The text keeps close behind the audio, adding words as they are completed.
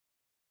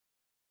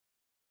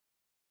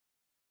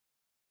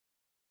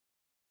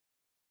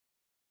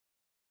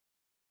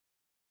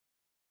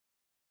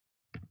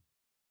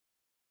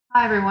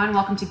Hi everyone,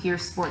 welcome to Gear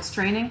Sports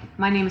Training.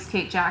 My name is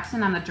Kate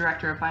Jackson, I'm the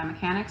Director of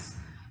Biomechanics,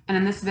 and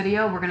in this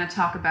video we're going to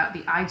talk about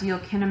the ideal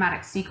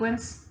kinematic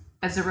sequence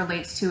as it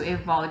relates to a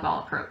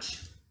volleyball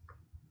approach.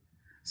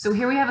 So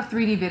here we have a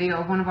 3D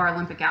video of one of our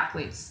Olympic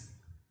athletes.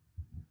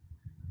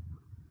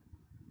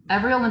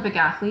 Every Olympic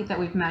athlete that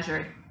we've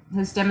measured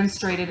has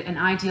demonstrated an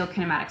ideal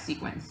kinematic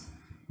sequence.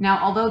 Now,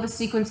 although the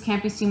sequence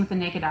can't be seen with the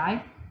naked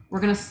eye,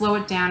 we're going to slow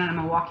it down and I'm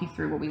going to walk you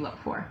through what we look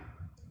for.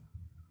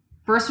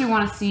 First, we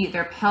want to see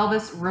their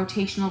pelvis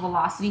rotational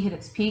velocity hit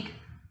its peak,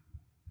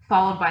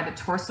 followed by the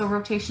torso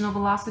rotational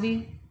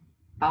velocity,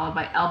 followed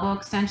by elbow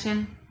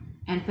extension,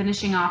 and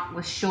finishing off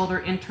with shoulder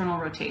internal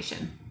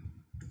rotation.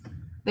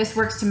 This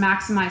works to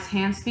maximize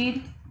hand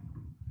speed,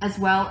 as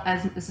well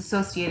as is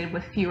associated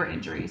with fewer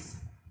injuries.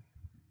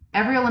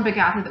 Every Olympic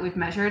athlete that we've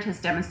measured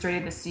has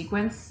demonstrated this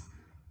sequence,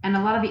 and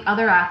a lot of the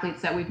other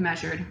athletes that we've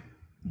measured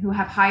who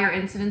have higher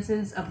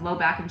incidences of low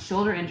back and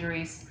shoulder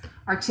injuries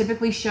are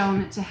typically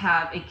shown to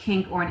have a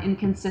kink or an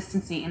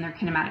inconsistency in their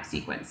kinematic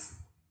sequence.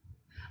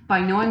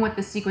 By knowing what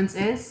this sequence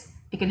is,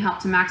 it can help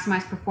to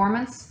maximize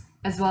performance,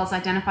 as well as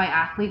identify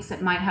athletes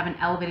that might have an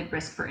elevated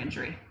risk for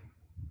injury.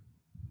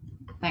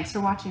 Thanks for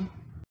watching.